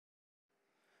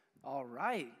All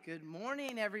right. Good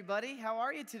morning, everybody. How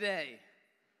are you today?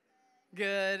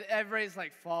 Good. Everybody's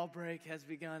like, fall break has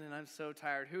begun, and I'm so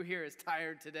tired. Who here is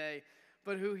tired today?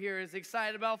 But who here is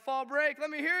excited about fall break?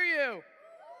 Let me hear you.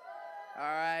 All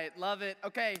right. Love it.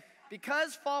 Okay.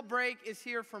 Because fall break is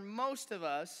here for most of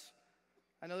us,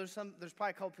 I know there's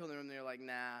probably a couple people in the room that are like,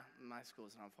 nah, my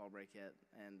school's not on fall break yet,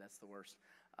 and that's the worst.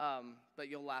 But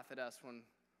you'll laugh at us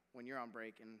when you're on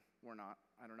break and we're not.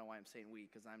 I don't know why I'm saying we,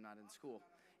 because I'm not in school,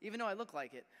 even though I look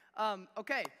like it.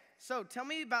 Okay, so tell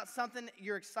me about something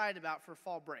you're excited about for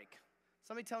fall break.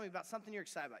 Somebody tell me about something you're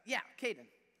excited about. Yeah, Caden.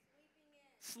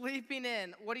 Sleeping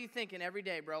in. What are you thinking every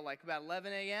day, bro? Like about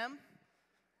 11 a.m.?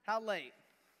 How late?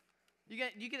 You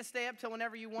get to stay up till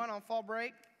whenever you want on fall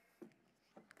break?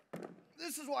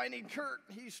 This is why I need Kurt.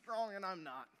 He's strong and I'm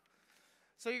not.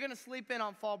 So you're going to sleep in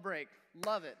on fall break.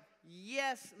 Love it.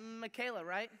 Yes, Michaela,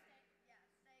 right?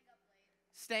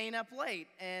 Staying up late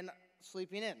and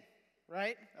sleeping in,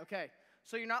 right? Okay.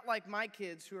 So you're not like my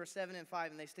kids who are 7 and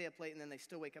 5 and they stay up late and then they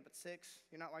still wake up at 6.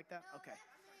 You're not like that? Okay.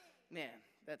 Man,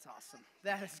 that's awesome.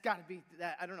 That has got to be,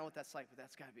 I don't know what that's like, but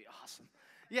that's got to be awesome.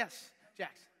 Yes,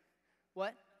 Jax.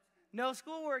 What? No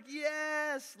schoolwork.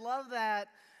 Yes, love that.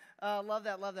 Love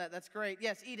that. That's great.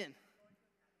 Yes, Eden.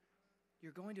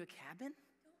 You're going to a cabin?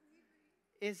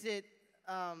 Is it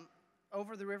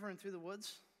over the river and through the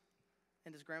woods?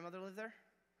 And does grandmother live there?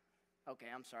 Okay,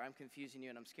 I'm sorry. I'm confusing you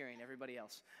and I'm scaring everybody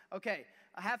else. Okay,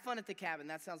 have fun at the cabin.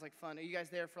 That sounds like fun. Are you guys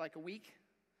there for like a week?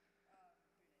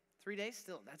 3 days?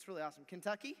 Still, that's really awesome.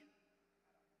 Kentucky?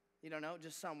 You don't know?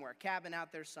 Just somewhere. Cabin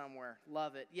out there somewhere.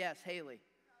 Love it. Yes, Haley.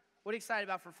 What are you excited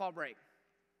about for fall break?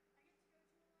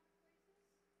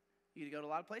 You get to go to a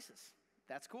lot of places.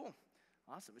 That's cool.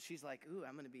 Awesome. But she's like, ooh,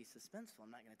 I'm going to be suspenseful. I'm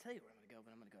not going to tell you where I'm going to go,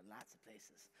 but I'm going to go lots of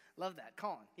places. Love that.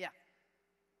 Colin, yeah.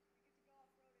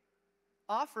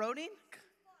 Off-roading?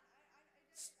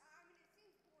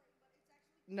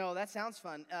 No, that sounds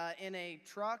fun. In a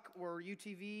truck or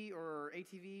UTV or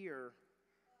ATV or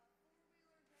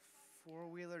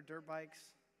four-wheeler dirt bikes?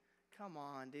 Come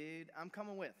on, dude. I'm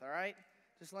coming with, all right?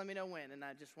 Just let me know when, and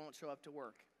I just won't show up to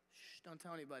work. Shh, don't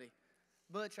tell anybody.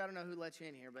 Butch, I don't know who let you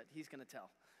in here, but he's going to tell.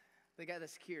 The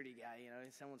security guy,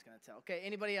 someone's going to tell. Okay,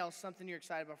 anybody else, something you're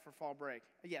excited about for fall break?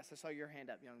 Yes, I saw your hand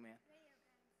up, young man.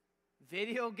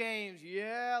 Video games,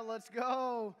 yeah, let's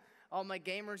go. All my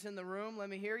gamers in the room, let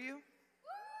me hear you.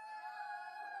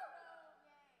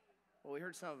 Well, we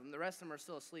heard some of them. The rest of them are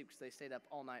still asleep because they stayed up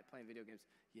all night playing video games.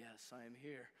 Yes, I am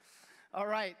here. All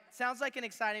right, sounds like an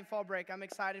exciting fall break. I'm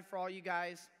excited for all you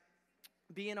guys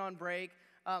being on break.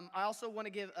 I also want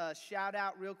to give a shout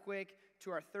out real quick to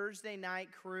our Thursday night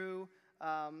crew.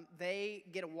 They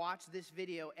get to watch this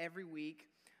video every week.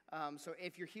 So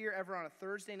if you're here ever on a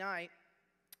Thursday night,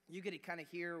 you get to kind of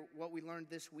hear what we learned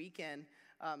this weekend.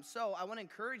 So I want to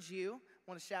encourage you.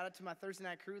 I want to shout out to my Thursday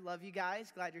night crew. Love you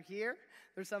guys. Glad you're here.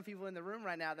 There's some people in the room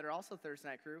right now that are also Thursday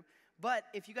night crew. But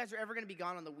if you guys are ever going to be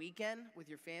gone on the weekend with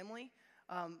your family,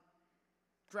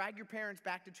 drag your parents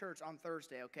back to church on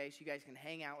Thursday, okay? So you guys can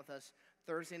hang out with us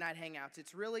Thursday night hangouts.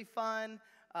 It's really fun,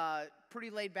 pretty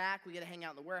laid back. We get to hang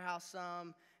out in the warehouse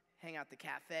some, hang out at the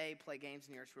cafe, play games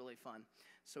in here. It's really fun.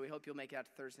 So we hope you'll make it out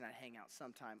to Thursday night hangout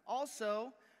sometime.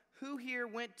 Also, who here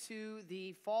went to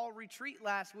the fall retreat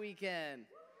last weekend?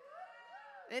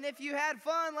 And if you had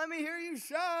fun, let me hear you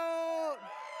shout.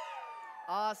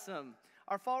 Awesome.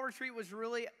 Our fall retreat was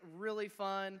really, really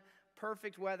fun.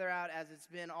 Perfect weather out as it's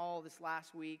been all this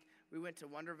last week. We went to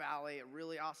Wonder Valley, a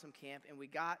really awesome camp, and we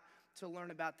got to learn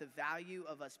about the value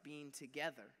of us being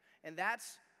together. And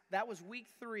that was week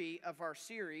 3 of our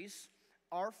series,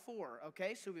 R4,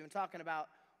 okay? So we've been talking about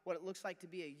what it looks like to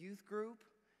be a youth group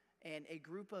and a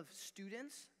group of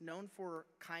students known for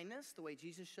kindness, the way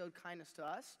Jesus showed kindness to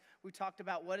us. We talked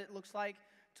about what it looks like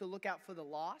to look out for the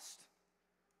lost,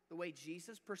 the way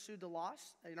Jesus pursued the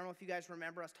lost. I don't know if you guys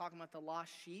remember us talking about the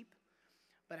lost sheep,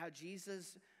 but how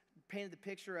Jesus painted the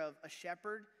picture of a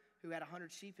shepherd who had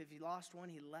 100 sheep. If he lost one,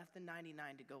 he left the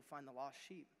 99 to go find the lost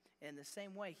sheep. And in the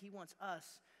same way, he wants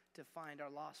us to find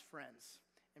our lost friends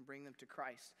and bring them to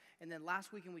Christ. And then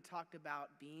last weekend, we talked about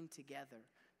being together,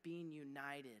 being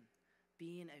united,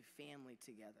 being a family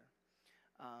together.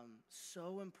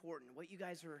 So important. What you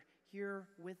guys are here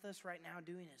with us right now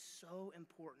doing is so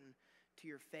important to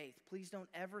your faith. Please don't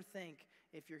ever think,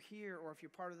 if you're here or if you're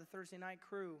part of the Thursday night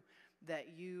crew, that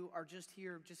you are just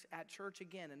here just at church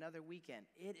again another weekend.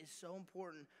 It is so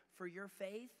important for your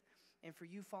faith and for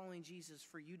you following Jesus,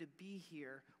 for you to be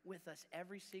here with us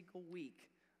every single week,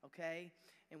 okay?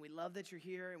 And we love that you're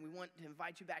here, and we want to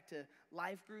invite you back to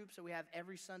life groups that we have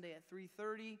every Sunday at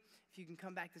 3:30. If you can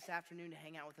come back this afternoon to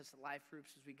hang out with us at life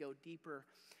groups as we go deeper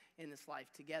in this life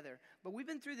together. But we've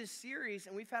been through this series,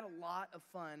 and we've had a lot of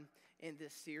fun in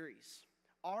this series.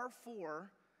 R4,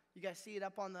 you guys see it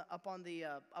up on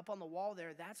the wall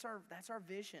there. That's our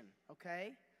vision,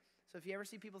 okay? So if you ever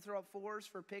see people throw up 4s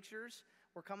for pictures,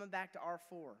 we're coming back to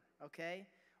R4, okay?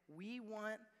 We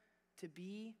want to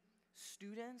be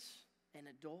students and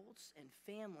adults and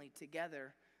family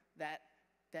together that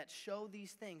show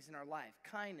these things in our life: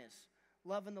 kindness,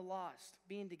 loving the lost,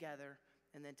 being together,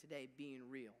 and then today, being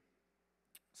real.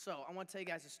 So I want to tell you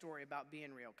guys a story about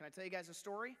being real. Can I tell you guys a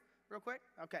story real quick?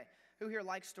 Okay. Who here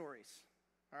likes stories?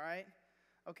 All right.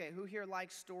 Okay. Who here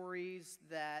likes stories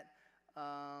that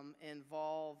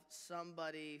involve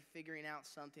somebody figuring out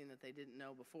something that they didn't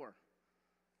know before?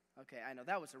 Okay. I know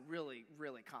that was a really,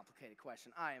 really complicated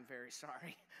question. I am very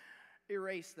sorry.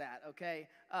 Erase that, okay?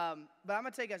 But I'm going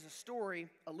to tell you guys a story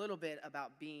a little bit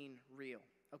about being real,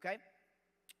 okay?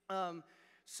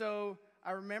 So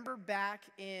I remember back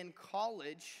in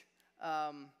college,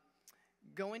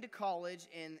 going to college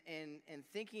and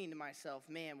thinking to myself,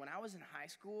 man, when I was in high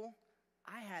school,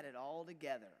 I had it all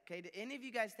together, okay? Do any of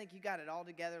you guys think you got it all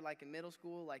together like in middle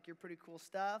school, like you're pretty cool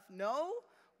stuff? No?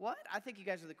 What? I think you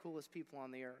guys are the coolest people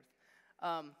on the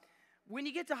earth. When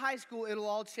you get to high school, it'll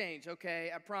all change,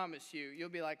 okay? I promise you. You'll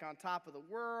be like on top of the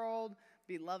world,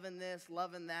 be loving this,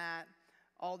 loving that,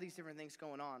 all these different things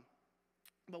going on.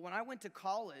 But when I went to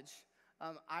college,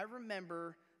 I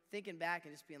remember thinking back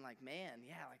and just being like, man,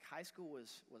 yeah, like high school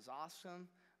was awesome.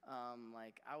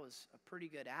 Like I was a pretty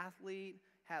good athlete,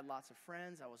 had lots of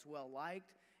friends, I was well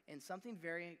liked, and something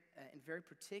very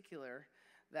particular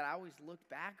that I always looked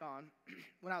back on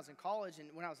when I was in college and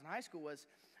when I was in high school was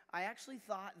I actually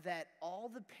thought that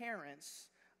all the parents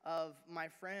of my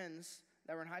friends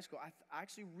that were in high school, I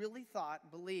actually really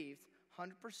believed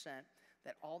 100%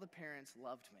 that all the parents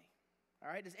loved me. All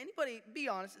right, does anybody, be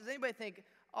honest, does anybody think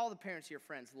all the parents of your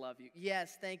friends love you?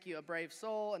 Yes, thank you, a brave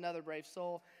soul, another brave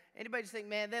soul. Anybody just think,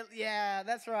 man, yeah,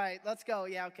 that's right, let's go.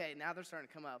 Yeah, okay, now they're starting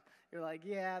to come up. You're like,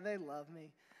 yeah, they love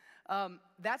me.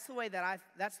 That's the way that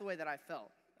I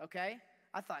felt, okay?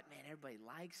 I thought, man, everybody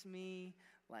likes me,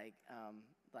 like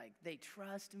they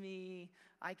trust me.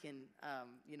 I can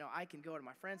go to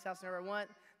my friend's house whenever I want.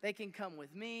 They can come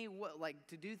with me,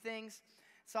 to do things.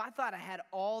 So I thought I had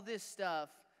all this stuff,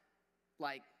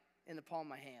 like, in the palm of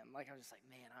my hand. Like, I was just like,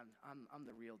 man, I'm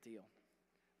the real deal.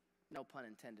 No pun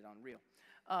intended on real.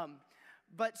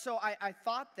 But so I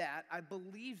thought that, I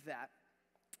believed that.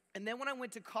 And then when I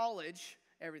went to college,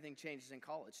 everything changes in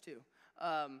college too.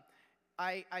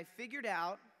 I figured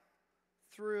out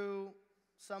through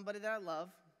somebody that I love,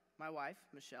 my wife,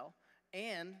 Michelle,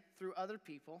 and through other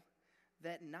people,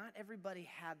 that not everybody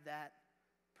had that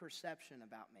perception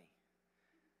about me.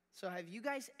 So have you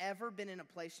guys ever been in a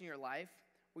place in your life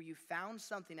where you found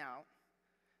something out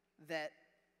that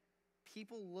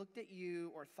people looked at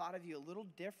you or thought of you a little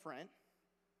different,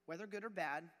 whether good or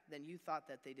bad, than you thought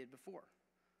that they did before?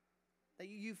 That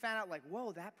you found out like,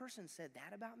 whoa, that person said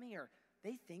that about me, or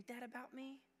they think that about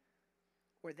me,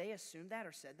 or they assumed that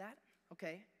or said that?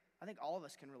 Okay, I think all of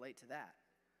us can relate to that.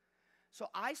 So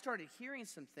I started hearing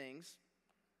some things,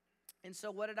 and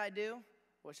so what did I do?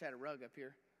 Wish I had a rug up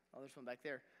here. Oh, there's one back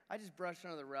there. I just brushed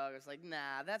under the rug. I was like,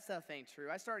 nah, that stuff ain't true.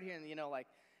 I started hearing, like,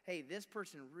 hey, this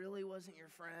person really wasn't your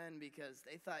friend because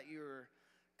they thought you were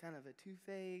kind of a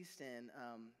two-faced, and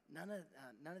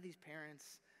none of these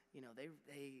parents,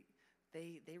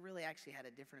 they really actually had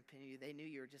a different opinion. They knew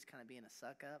you were just kind of being a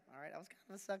suck-up, all right? I was kind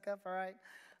of a suck-up, all right?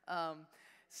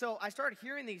 So I started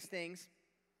hearing these things,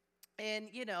 and,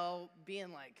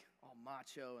 being, like, all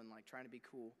macho and, like, trying to be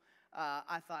cool.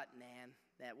 I thought, man,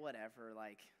 that whatever,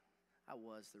 like, I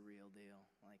was the real deal.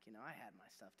 Like, I had my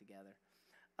stuff together.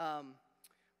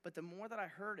 But the more that I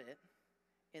heard it,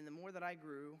 and the more that I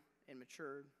grew and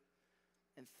matured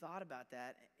and thought about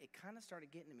that, it kind of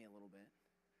started getting to me a little bit.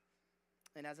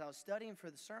 And as I was studying for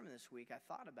the sermon this week, I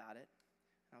thought about it,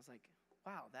 and I was like,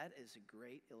 wow, that is a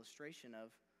great illustration of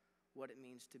what it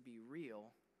means to be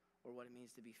real or what it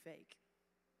means to be fake.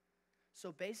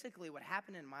 So basically what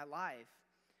happened in my life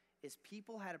is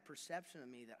people had a perception of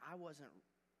me that I wasn't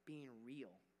being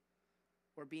real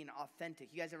or being authentic.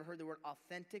 You guys ever heard the word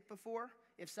authentic before?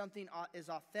 If something is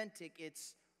authentic,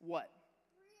 it's what?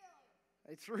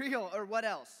 Real. It's real. Or what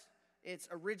else? It's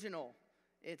original.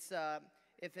 It's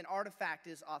if an artifact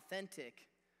is authentic,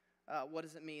 what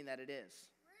does it mean that it is?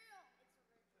 Real.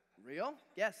 It's original. Real?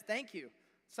 Yes, thank you.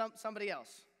 Somebody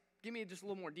else. Give me just a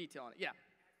little more detail on it. Yeah.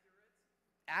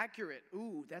 Accurate.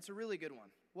 Ooh, that's a really good one.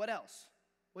 What else?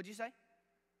 What'd you say?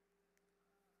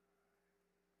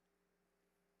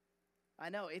 I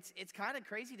know, it's kind of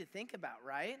crazy to think about,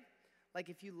 right? Like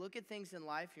if you look at things in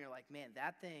life and you're like, man,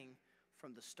 that thing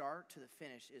from the start to the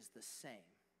finish is the same.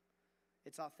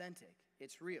 It's authentic.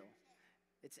 It's real.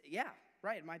 Yeah,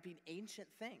 right. It might be ancient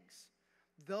things.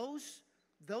 Those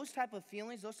type of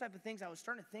feelings, those type of things, I was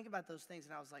starting to think about those things,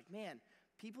 and I was like, man,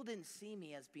 people didn't see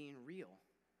me as being real.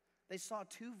 They saw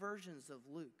two versions of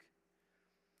Luke.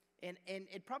 And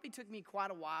it probably took me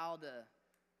quite a while to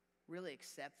really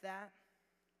accept that.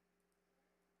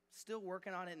 Still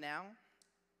working on it now,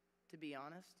 to be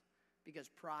honest, because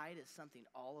pride is something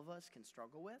all of us can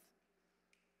struggle with.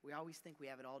 We always think we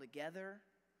have it all together.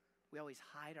 We always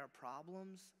hide our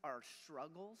problems, our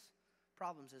struggles.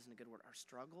 Problems isn't a good word. Our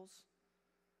struggles,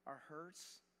 our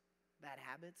hurts, bad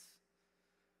habits.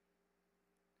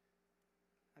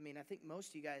 I mean, I think most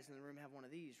of you guys in the room have one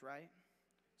of these, right?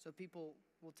 So people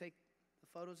will take the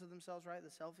photos of themselves, right? The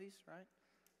selfies, right?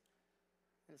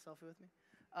 In a selfie with me?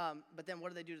 But then what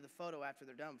do they do to the photo after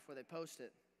they're done, before they post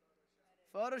it?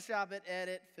 Photoshop it,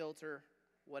 edit, filter,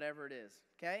 whatever it is,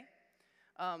 okay?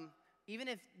 Even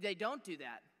if they don't do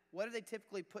that, what are they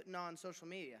typically putting on social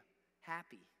media?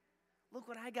 Happy. Look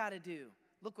what I got to do.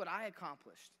 Look what I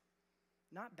accomplished.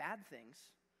 Not bad things.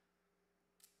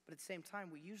 But at the same time,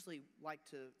 we usually like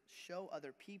to show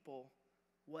other people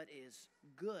what is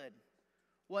good,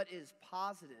 what is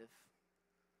positive,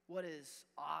 what is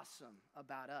awesome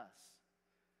about us.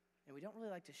 And we don't really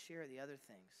like to share the other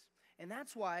things. And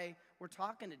that's why we're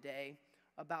talking today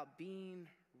about being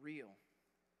real.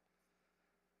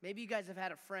 Maybe you guys have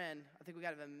had a friend. I think we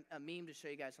got a meme to show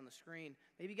you guys on the screen.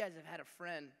 Maybe you guys have had a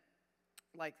friend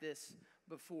like this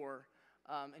before,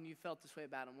 and you felt this way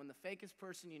about them. When the fakest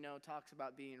person you know talks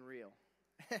about being real.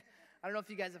 I don't know if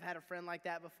you guys have had a friend like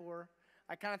that before.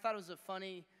 I kind of thought it was a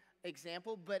funny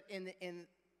example, but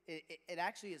it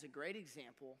actually is a great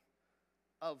example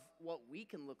of what we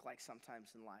can look like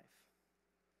sometimes in life.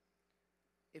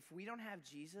 If we don't have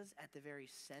Jesus at the very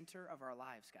center of our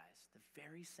lives, guys, the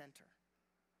very center,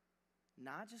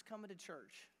 not just coming to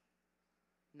church,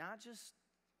 not just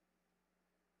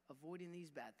avoiding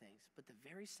these bad things, but the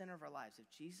very center of our lives. If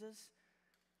Jesus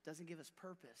doesn't give us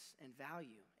purpose and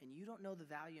value, and you don't know the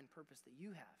value and purpose that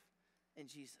you have in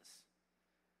Jesus,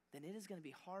 then it is going to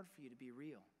be hard for you to be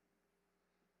real.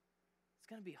 It's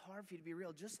going to be hard for you to be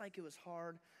real, just like it was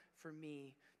hard for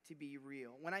me to be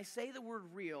real. When I say the word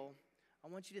real, I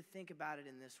want you to think about it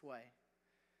in this way.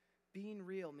 Being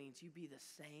real means you be the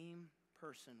same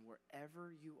person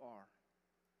wherever you are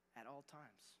at all times.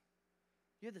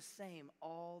 You're the same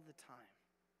all the time.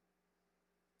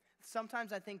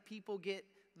 Sometimes I think people get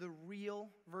the real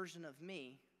version of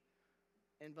me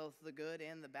in both the good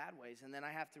and the bad ways. And then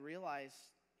I have to realize,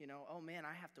 oh man,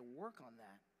 I have to work on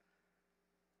that.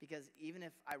 Because even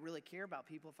if I really care about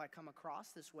people, if I come across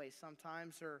this way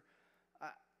sometimes, or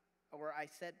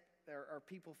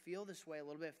people feel this way a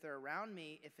little bit, if they're around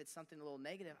me, if it's something a little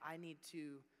negative, I need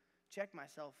to check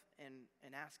myself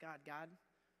and ask God,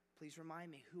 please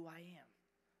remind me who I am.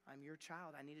 I'm your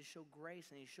child. I need to show grace.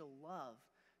 I need to show love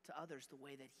to others the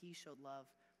way that he showed love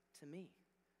to me,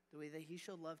 the way that he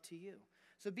showed love to you.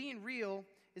 So being real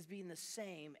is being the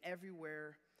same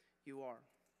everywhere you are.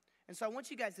 And so I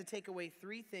want you guys to take away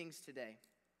 3 things today.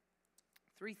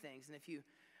 3 things. And if you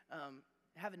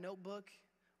have a notebook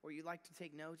or you like to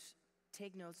take notes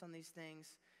on these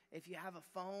things. If you have a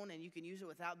phone and you can use it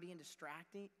without being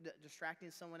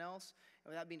distracting someone else,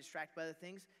 and without being distracted by other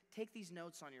things, take these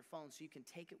notes on your phone so you can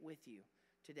take it with you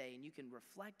today and you can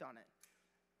reflect on it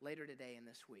later today and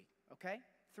this week, okay?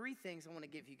 3 things I want to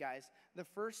give you guys. The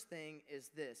first thing is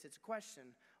this. It's a question.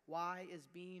 Why is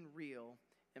being real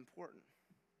important?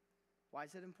 Why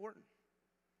is it important?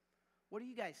 What do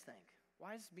you guys think?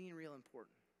 Why is being real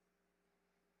important?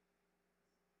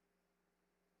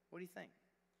 What do you think?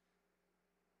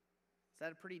 Is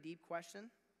that a pretty deep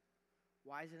question?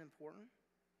 Why is it important?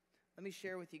 Let me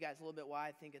share with you guys a little bit why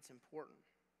I think it's important.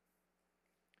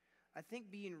 I think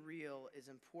being real is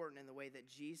important in the way that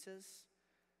Jesus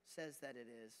says that it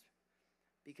is,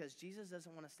 because Jesus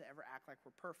doesn't want us to ever act like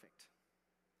we're perfect.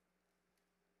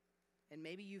 And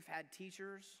maybe you've had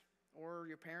teachers or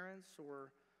your parents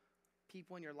or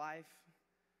people in your life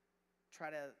try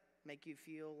to make you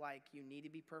feel like you need to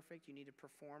be perfect, you need to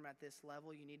perform at this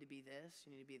level, you need to be this,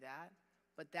 you need to be that.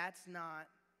 But that's not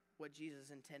what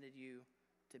Jesus intended you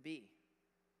to be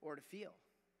or to feel.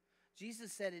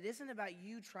 Jesus said it isn't about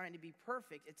you trying to be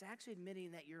perfect, it's actually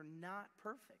admitting that you're not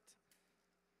perfect.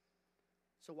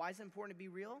 So why is it important to be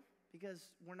real?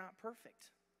 Because we're not perfect.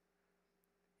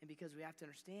 And because we have to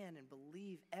understand and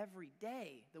believe every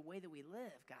day the way that we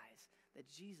live, guys, that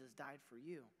Jesus died for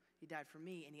you. He died for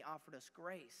me, and he offered us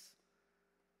grace.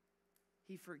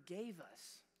 He forgave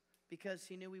us because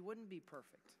he knew we wouldn't be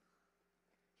perfect.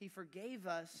 He forgave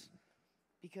us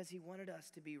because he wanted us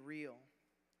to be real.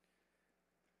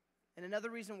 And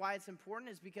another reason why it's important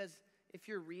is because if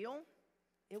you're real,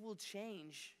 it will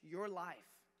change your life.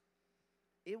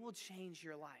 It will change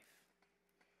your life.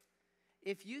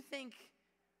 If you think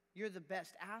you're the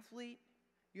best athlete,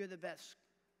 you're the best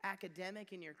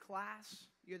academic in your class,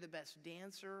 you're the best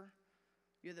dancer,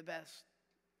 you're the best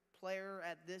player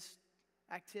at this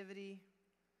activity,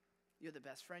 you're the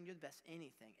best friend, you're the best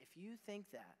anything. If you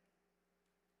think that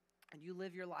and you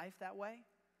live your life that way,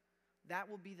 that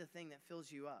will be the thing that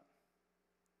fills you up.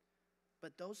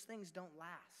 But those things don't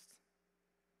last.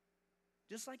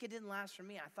 Just like it didn't last for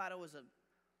me. I thought I was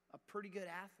a pretty good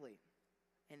athlete.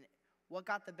 And what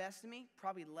got the best of me?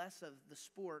 Probably less of the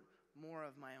sport, more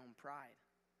of my own pride.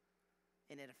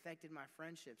 And it affected my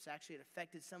friendships. Actually, it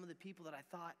affected some of the people that I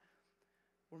thought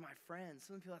were my friends.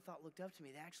 Some of the people I thought looked up to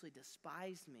me. They actually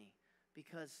despised me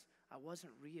because I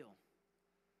wasn't real.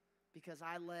 Because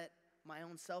I let my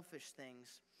own selfish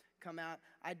things come out.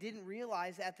 I didn't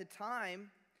realize at the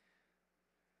time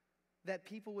that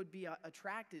people would be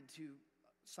attracted to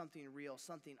something real,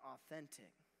 something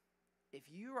authentic. If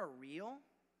you are real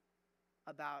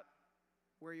about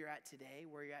where you're at today,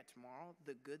 where you're at tomorrow,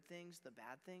 the good things, the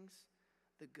bad things,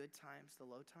 the good times, the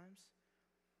low times,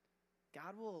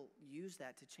 God will use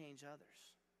that to change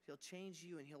others. He'll change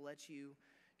you and he'll let you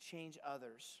change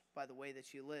others by the way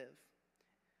that you live.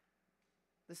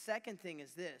 The second thing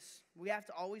is this. We have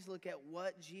to always look at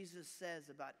what Jesus says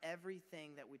about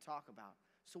everything that we talk about.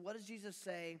 So what does Jesus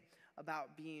say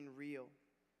about being real?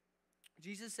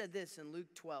 Jesus said this in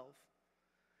Luke 12.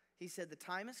 He said, the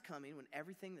time is coming when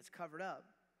everything that's covered up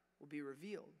will be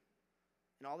revealed,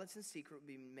 and all that's in secret will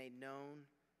be made known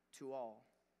to all.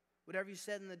 Whatever you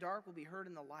said in the dark will be heard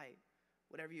in the light.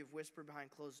 Whatever you've whispered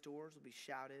behind closed doors will be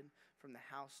shouted from the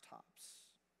housetops.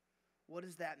 What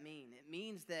does that mean? It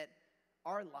means that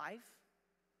our life,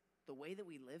 the way that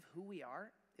we live, who we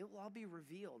are, it will all be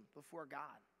revealed before God.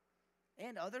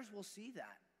 And others will see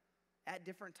that at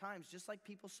different times, just like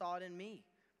people saw it in me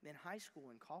in high school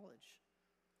and college.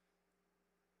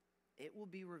 It will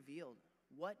be revealed.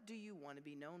 What do you want to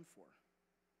be known for?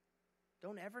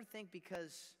 Don't ever think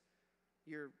because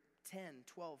you're 10,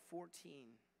 12, 14,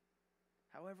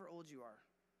 however old you are,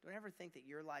 don't ever think that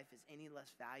your life is any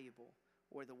less valuable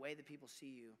or the way that people see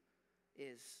you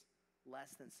is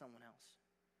less than someone else.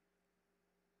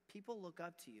 People look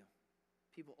up to you.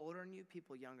 People older than you,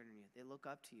 people younger than you. They look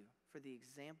up to you for the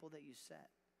example that you set.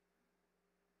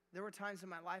 There were times in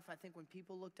my life, I think, when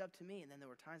people looked up to me, and then there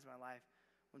were times in my life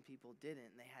when people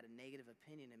didn't, and they had a negative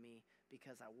opinion of me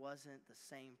because I wasn't the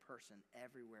same person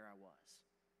everywhere I was.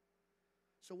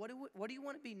 So what do you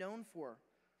want to be known for?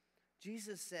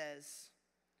 Jesus says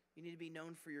you need to be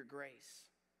known for your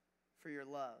grace, for your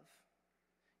love.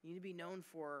 You need to be known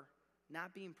for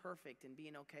not being perfect and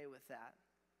being okay with that,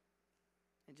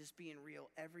 and just being real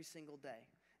every single day.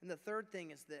 And the third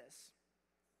thing is this.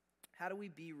 How do we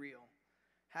be real?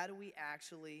 How do we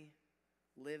actually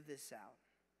live this out?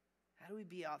 How do we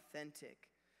be authentic?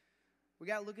 We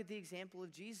got to look at the example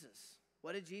of Jesus.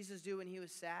 What did Jesus do when he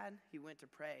was sad? He went to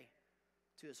pray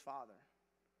to his Father.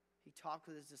 He talked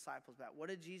with his disciples about it. What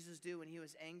did Jesus do when he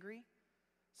was angry?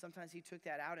 Sometimes he took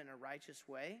that out in a righteous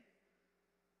way,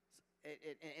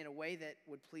 in a way that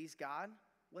would please God.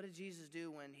 What did Jesus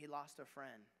do when he lost a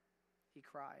friend? He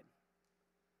cried.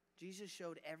 Jesus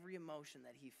showed every emotion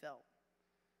that he felt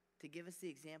to give us the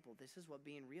example. This is what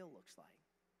being real looks like.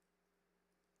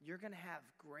 You're going to have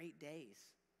great days.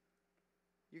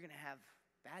 You're going to have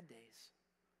bad days.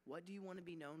 What do you want to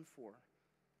be known for?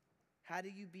 How do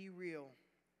you be real?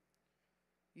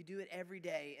 You do it every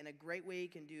day, and a great way you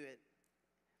can do it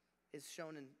is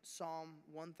shown in Psalm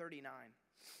 139.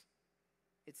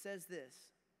 It says this,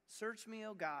 search me,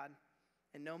 O God,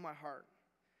 and know my heart.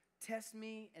 Test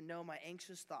me and know my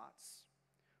anxious thoughts.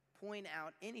 Point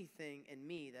out anything in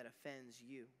me that offends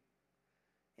you,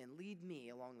 and lead me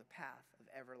along the path of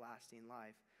everlasting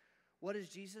life. What does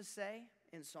Jesus say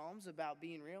in Psalms about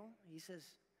being real? He says,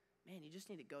 man, you just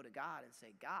need to go to God and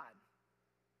say, God,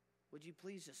 would you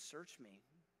please just search me?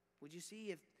 Would you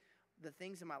see if the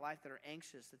things in my life that are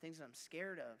anxious, the things that I'm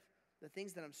scared of, the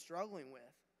things that I'm struggling with,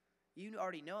 you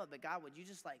already know it, but God, would you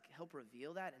just help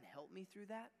reveal that and help me through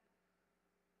that?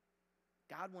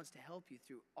 God wants to help you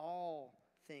through all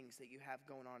things that you have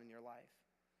going on in your life.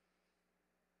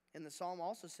 And the psalm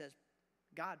also says,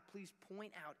 God, please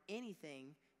point out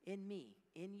anything in me,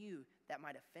 in you, that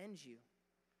might offend you.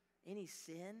 Any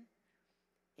sin,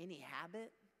 any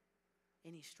habit,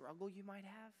 any struggle you might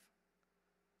have.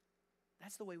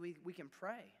 That's the way we can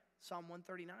pray. Psalm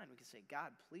 139, we can say,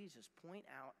 God, please just point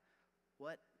out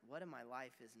what in my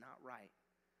life is not right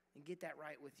and get that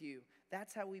right with you.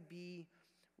 That's how we be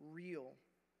real.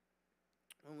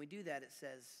 When we do that, it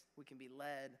says we can be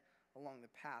led along the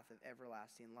path of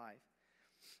everlasting life.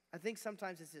 I think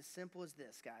sometimes it's as simple as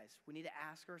this, guys. We need to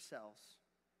ask ourselves,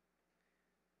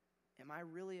 am I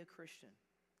really a Christian?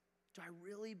 Do I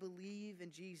really believe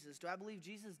in Jesus? Do I believe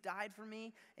Jesus died for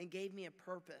me and gave me a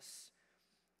purpose?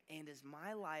 And is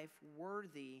my life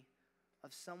worthy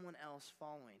of someone else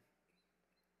following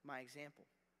my example?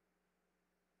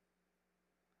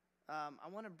 I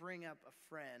want to bring up a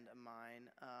friend of mine.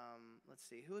 Let's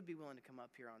see, who would be willing to come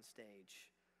up here on stage?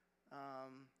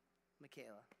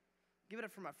 Michaela. Give it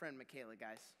up for my friend Michaela,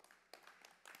 guys.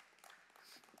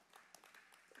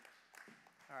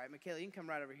 All right, Michaela, you can come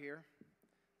right over here.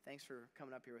 Thanks for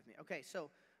coming up here with me. Okay, so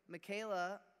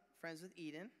Michaela, friends with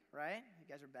Eden, right? You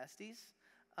guys are besties.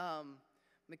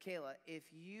 Michaela, if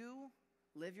you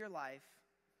live your life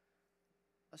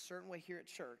a certain way here at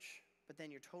church, but then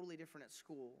you're totally different at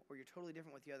school, or you're totally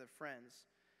different with your other friends,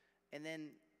 and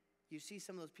then you see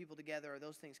some of those people together, or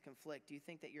those things conflict, do you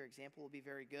think that your example will be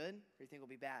very good, or do you think it will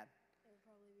be bad? It'll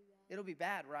probably be bad. It'll be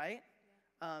bad, right?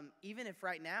 Yeah. Even if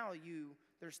right now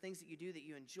there's things that you do that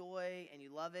you enjoy and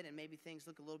you love it, and maybe things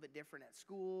look a little bit different at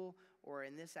school or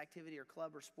in this activity or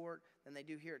club or sport than they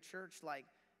do here at church, like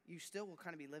you still will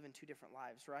kind of be living two different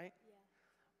lives, right? Yeah.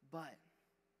 But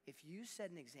if you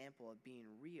set an example of being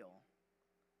real,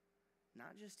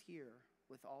 not just here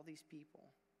with all these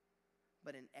people,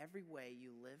 but in every way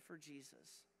you live for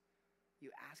Jesus, you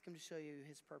ask him to show you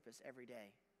his purpose every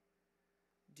day,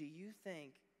 do you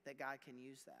think that God can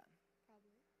use that?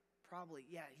 Probably,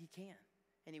 yeah, he can,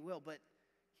 and he will. But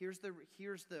here's the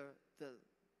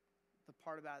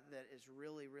part about it that is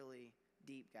really, really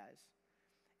deep, guys.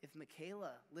 If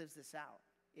Michaela lives this out,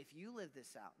 if you live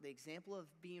this out, the example of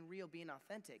being real, being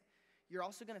authentic, you're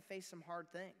also going to face some hard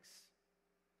things.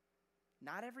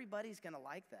 Not everybody's going to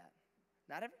like that.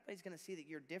 Not everybody's going to see that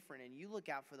you're different and you look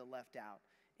out for the left out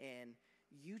and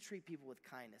you treat people with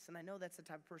kindness. And I know that's the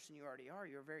type of person you already are.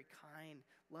 You're a very kind,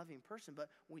 loving person. But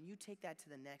when you take that to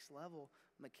the next level,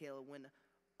 Michaela, when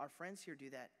our friends here do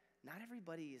that, not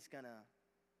everybody's going to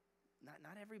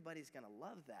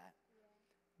love that. Yeah.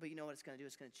 But you know what it's going to do?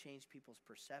 It's going to change people's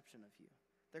perception of you.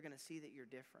 They're going to see that you're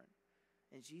different.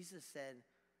 And Jesus said,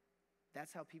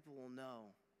 that's how people will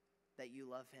know that you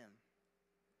love him,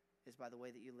 is by the way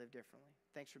that you live differently.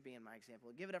 Thanks for being my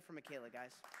example. Give it up for Michaela,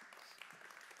 guys.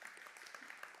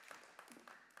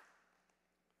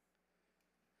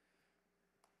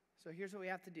 So here's what we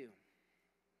have to do.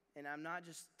 And I'm not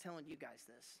just telling you guys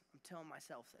this. I'm telling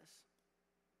myself this.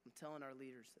 I'm telling our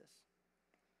leaders this.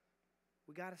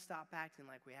 We got to stop acting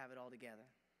like we have it all together.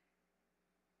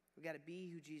 We got to be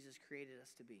who Jesus created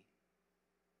us to be.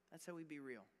 That's how we be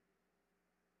real.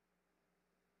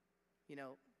 You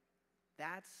know,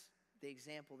 that's the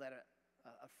example that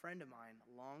a friend of mine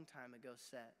a long time ago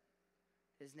set.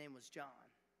 His name was John.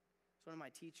 He's one of my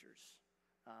teachers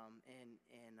in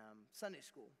Sunday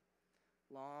school.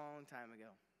 Long time ago,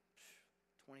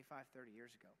 25, 30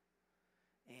 years ago.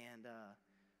 And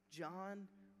John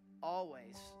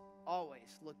always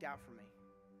looked out for me.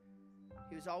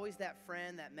 He was always that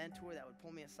friend, that mentor that would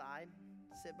pull me aside,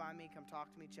 sit by me, come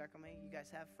talk to me, check on me. You guys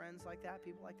have friends like that,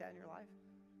 people like that in your life?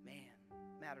 Man,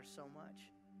 matters so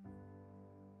much.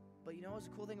 But you know what's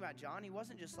the cool thing about John? He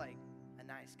wasn't just like a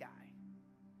nice guy.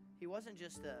 He wasn't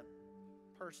just a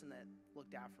person that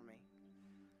looked out for me.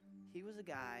 He was a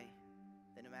guy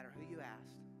that no matter who you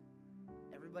asked,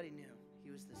 everybody knew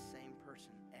he was the same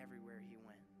person everywhere he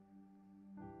went.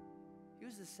 He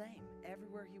was the same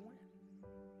everywhere he went.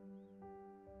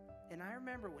 And I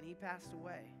remember when he passed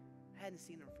away, I hadn't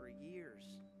seen him for years.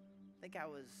 I think I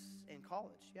was in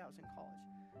college. Yeah, I was in college.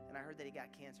 And I heard that he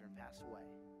got cancer and passed away.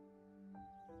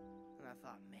 And I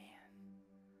thought, man.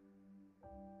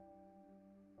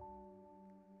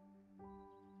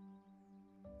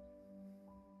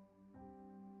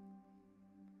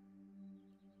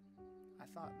 I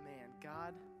thought, man,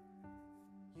 God,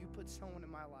 you put someone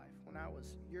in my life when I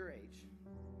was your age,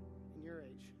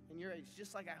 and your age,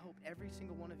 just like I hope every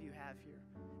single one of you have here.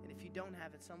 And if you don't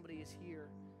have it, somebody is here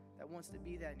that wants to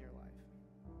be that in your life.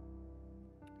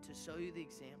 To show you the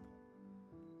example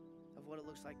of what it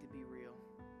looks like to be real,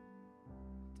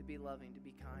 to be loving, to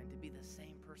be kind, to be the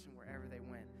same person wherever they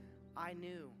went. I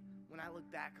knew when I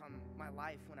look back on my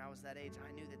life when I was that age,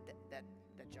 I knew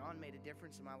that John made a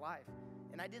difference in my life.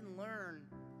 And I didn't learn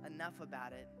enough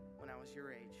about it when I was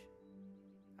your age.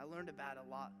 I learned about it a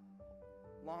lot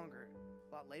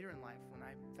later in life when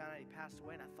I found out he passed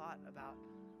away, and I thought about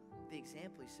the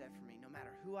example he set for me, no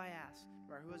matter who I asked,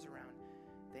 no matter who was around,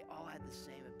 they all had the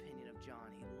same opinion of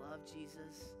John. He loved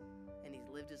Jesus, and he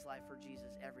lived his life for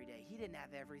Jesus every day. He didn't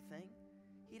have everything.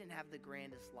 He didn't have the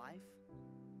grandest life.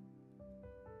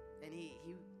 And he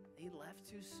left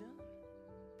too soon.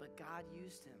 But God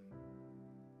used him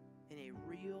in a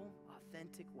real,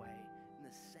 authentic way, in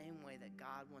the same way that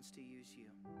God wants to use you.